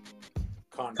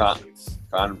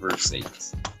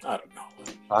 Conversate. I don't know.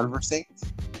 Conversate.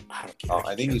 I don't care.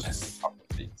 I think it's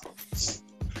conversate.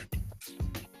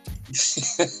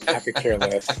 I could care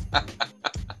less.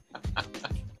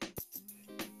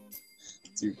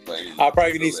 Too funny. I'll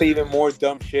probably need to say even more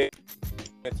dumb shit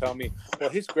and tell me, well,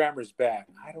 his grammar's bad.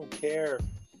 I don't care.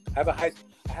 I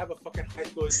have a fucking high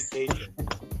school education. I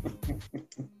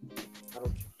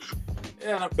don't care.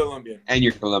 Yeah, I'm Colombian. And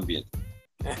you're Colombian.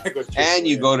 And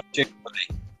you go to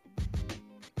Chick-fil-A.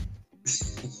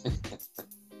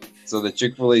 So the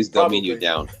Chick-fil-A is dumbing you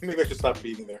down. Maybe I should stop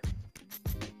eating there.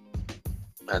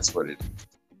 That's what it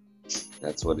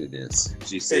is.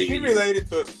 She's saying. Is she related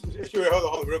to?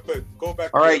 Hold on, real quick. Go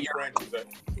back to your friend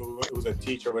who was a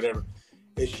teacher or whatever.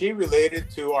 Is she related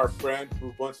to our friend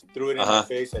who once threw it in her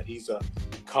face that he's a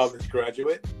college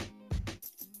graduate?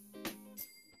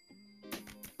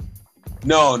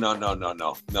 No. Not even.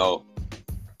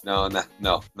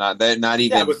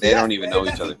 Yeah, they don't even know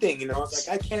each other. Thing, it's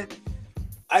like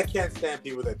I can't stand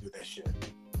people that do that shit.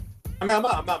 I mean,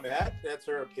 I'm not mad. That's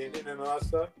her opinion and all that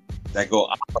stuff. That go.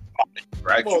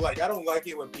 Well, like I don't like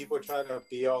it when people try to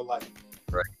be all like,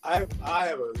 right. I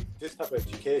have this type of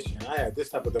education. I have this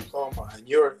type of diploma, and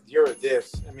you're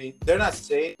this. I mean, they're not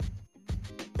saying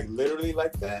like literally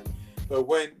like that, but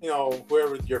when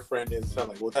whoever your friend is, I'm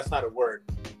like, well, that's not a word.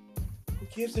 Who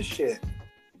gives a shit?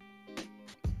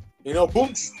 You know,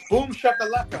 boom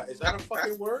shakalaka. Is that a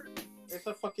fucking word? It's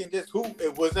a fucking just who?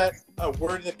 It was that a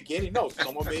word in the beginning? No,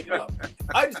 someone made it up.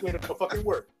 I just made up a fucking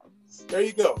word. There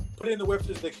you go. Put it in the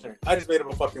Webster's dictionary. I just made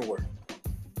up a fucking word.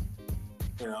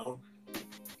 You know.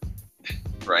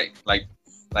 Right. Like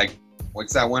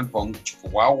what's that one?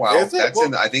 Wow, wow. That's That's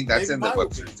in. I think that's in the mine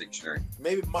Webster's dictionary.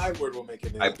 Maybe my word will make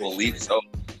it in the I dictionary. believe so.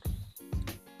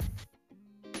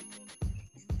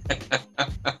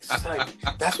 It's like,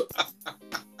 that's what.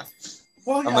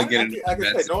 Well, I'm gonna get I can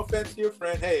say, no offense to your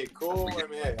friend. Hey, cool. I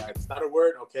mean, hey, it's not a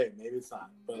word. Okay, maybe it's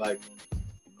not. But like,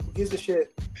 who gives a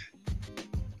shit?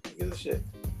 Who gives a shit?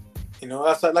 You know,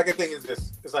 that's like the thing is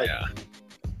this. It's like, Yeah.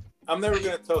 I'm never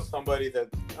gonna tell somebody that.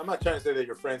 I'm not trying to say that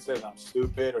your friend says I'm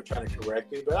stupid or trying to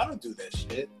correct me, but I don't do that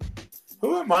shit.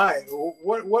 Who am I?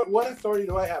 What authority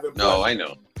do I have? And No, plus, I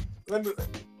know.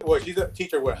 What, she's a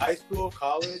teacher? What, high school,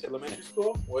 college, elementary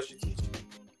school? What's she teaching?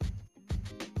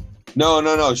 No.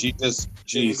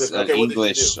 She's an Okay, what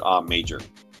did she English do? major.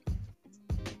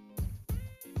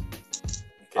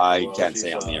 Okay, I well, can't she's,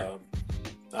 say on the air.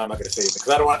 I'm not gonna say it because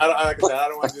I don't want. Like I said, I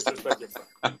don't want to disrespect your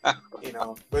friend. You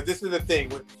know, but this is the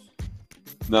thing.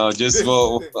 No, just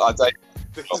well, I'll tell you.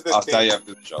 I'll tell you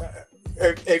after the show.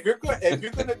 If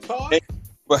you're gonna talk,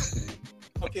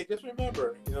 okay, just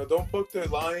remember, you know, don't poke the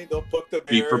lion, don't poke the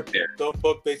Be bear, prepared. don't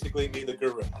poke basically me, the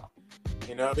gorilla.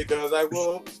 You know, because I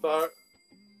will start.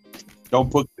 Don't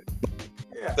put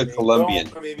Yeah, the Colombian.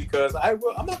 Because I'm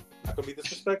not gonna be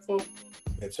disrespectful.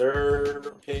 It's her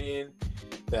opinion.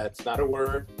 That's not a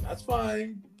word. That's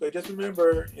fine. But just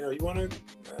remember, you know, you want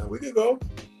to, we could go.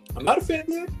 I'm not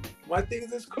offended. My thing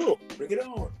is, it's cool. Bring it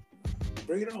on.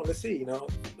 Bring it on. Let's see. You know,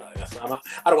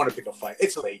 I don't want to pick a fight.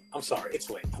 It's late. I'm sorry. It's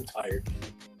late. I'm tired.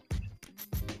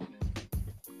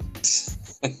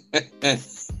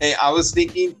 Hey, I was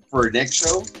thinking for next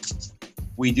show,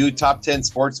 we do top 10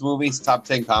 sports movies, top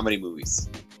 10 comedy movies.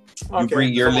 You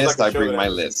bring your list, I bring my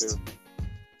list.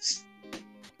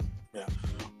 Yeah.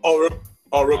 Oh,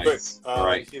 real quick. All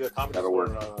right. You see the comedy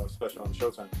store special on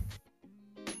Showtime?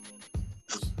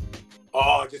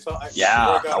 Oh, just saw.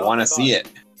 I want to see it.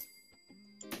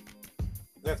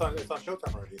 It's on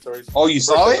Showtime already. It's already. Oh, you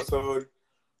saw it? Episode,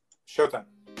 Showtime.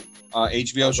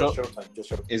 HBO show. Showtime. Just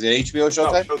Showtime. Is it HBO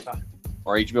Showtime? No, Showtime.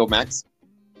 Or HBO Max?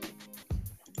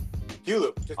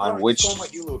 Hulu. On which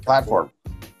platform?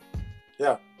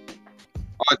 Yeah.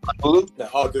 Oh, it's on Hulu? Yeah.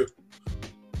 Oh, dude.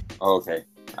 Oh, okay.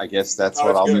 I guess that's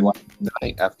what I'll be watching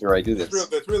tonight after I do this.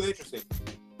 It's really interesting.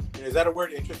 Is that a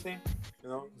word? Interesting. You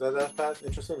know, that's past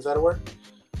interesting. Is that a word?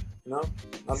 You know,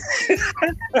 I'm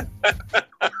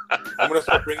gonna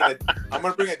start bringing it. I'm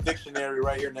gonna bring a dictionary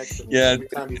right here next to me. Yeah, every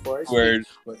time before I speak. Word.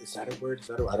 Well, is that a word? Is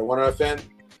that a word? I don't want to offend,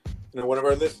 you know, one of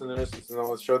our listeners. You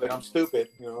know, show that I'm stupid.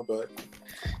 You know, but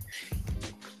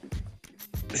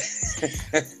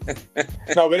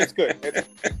no, but it's good. It's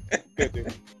good,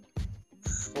 dude.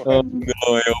 Oh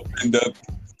no!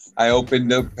 I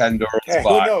opened up Pandora's box.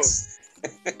 Who knows?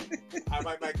 I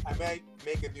might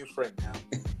make a new friend now.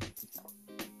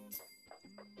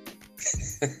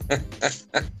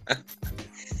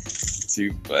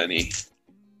 Too funny.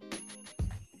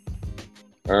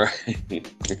 All right.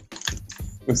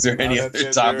 Was there any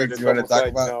other topics you want to talk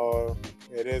about? No,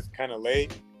 it is kind of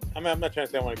late. I mean, I'm not trying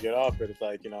to say I want to get off, but it's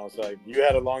like, you know, it's like you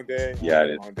had a long day. Yeah, I had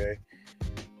a long day.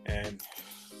 And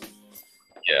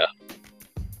yeah.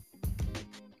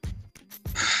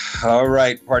 All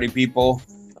right, party people.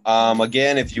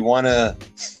 Again, if you want to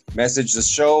message the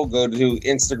show, go to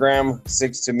Instagram,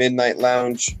 6 to Midnight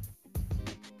Lounge.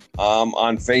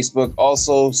 On Facebook,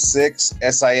 also 6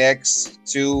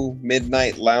 2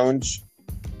 Midnight Lounge.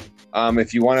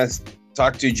 If you want to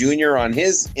talk to Junior on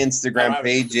his Instagram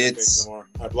page, it's...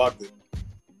 I blocked it.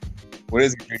 What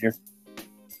is it, Junior?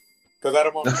 Because I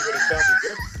don't want people to tell me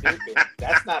you're stupid.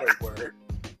 That's not a word.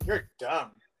 You're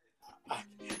dumb.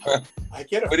 I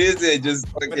get it. What is it? Just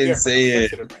fucking say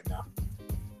it. Right now.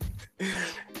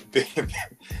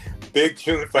 Big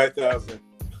June 5000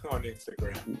 on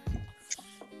Instagram.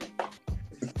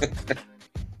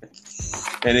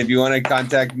 And if you want to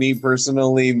contact me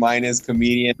personally, mine is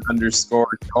comedian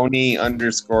 _Tony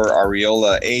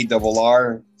 _Arreola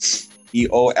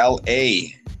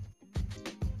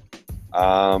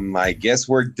ARREOLA. I guess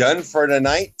we're done for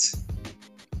tonight.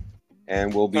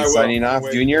 And we'll be signing off.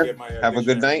 Junior, have a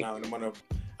good night. Now, and I'm going to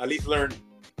at least learn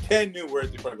 10 new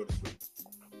words before I go to sleep.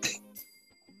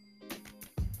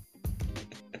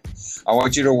 I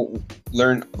want you to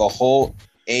learn the whole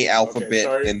A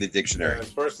alphabet in the dictionary.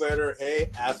 First letter A,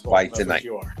 asshole. By tonight.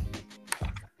 You are.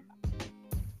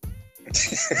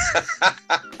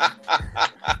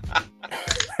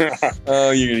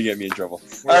 Oh, you're going to get me in trouble.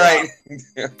 All right.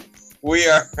 we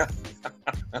are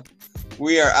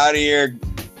we are out of here.